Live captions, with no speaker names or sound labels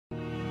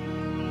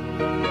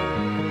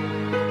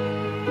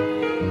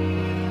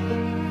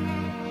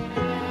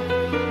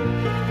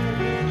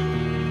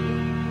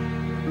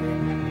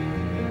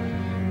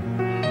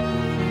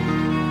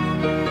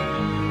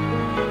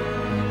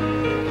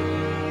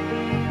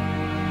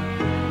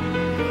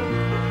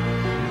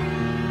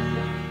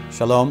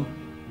Shalom.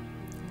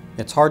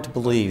 It's hard to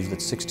believe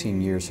that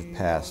 16 years have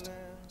passed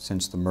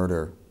since the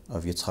murder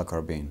of Yitzhak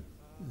Rabin,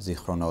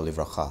 zichrono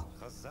livracha.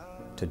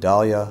 To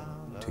Dalia,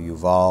 to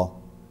Yuval,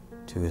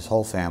 to his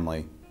whole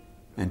family,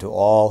 and to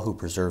all who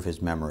preserve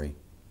his memory,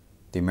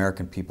 the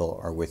American people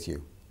are with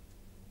you.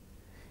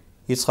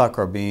 Yitzhak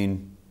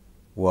Rabin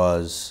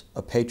was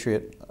a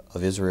patriot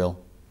of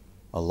Israel,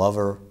 a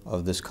lover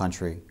of this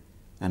country,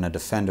 and a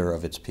defender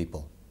of its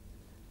people.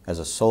 As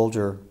a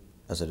soldier,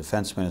 as a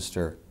defense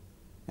minister,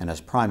 and as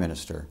Prime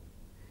Minister,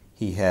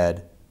 he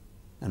had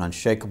an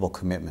unshakable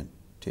commitment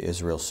to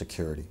Israel's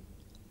security.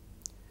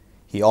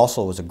 He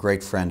also was a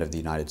great friend of the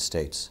United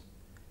States,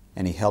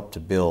 and he helped to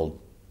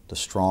build the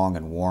strong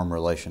and warm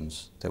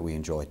relations that we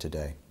enjoy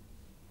today.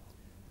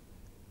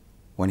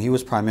 When he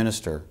was Prime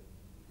Minister,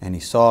 and he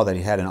saw that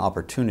he had an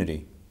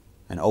opportunity,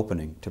 an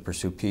opening to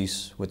pursue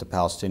peace with the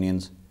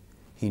Palestinians,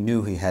 he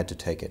knew he had to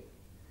take it.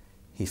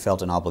 He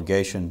felt an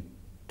obligation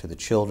to the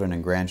children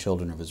and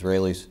grandchildren of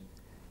Israelis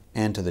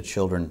and to the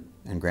children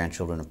and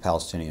grandchildren of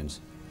Palestinians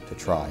to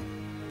try.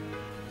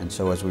 And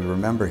so as we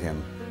remember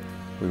him,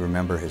 we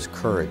remember his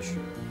courage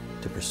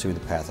to pursue the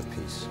path of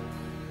peace.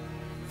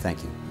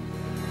 Thank you.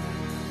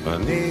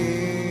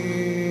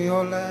 אני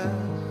הולך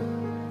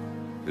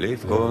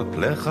לבכות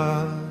לך,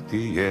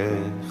 תהיה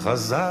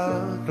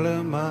חזק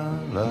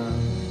למעלה.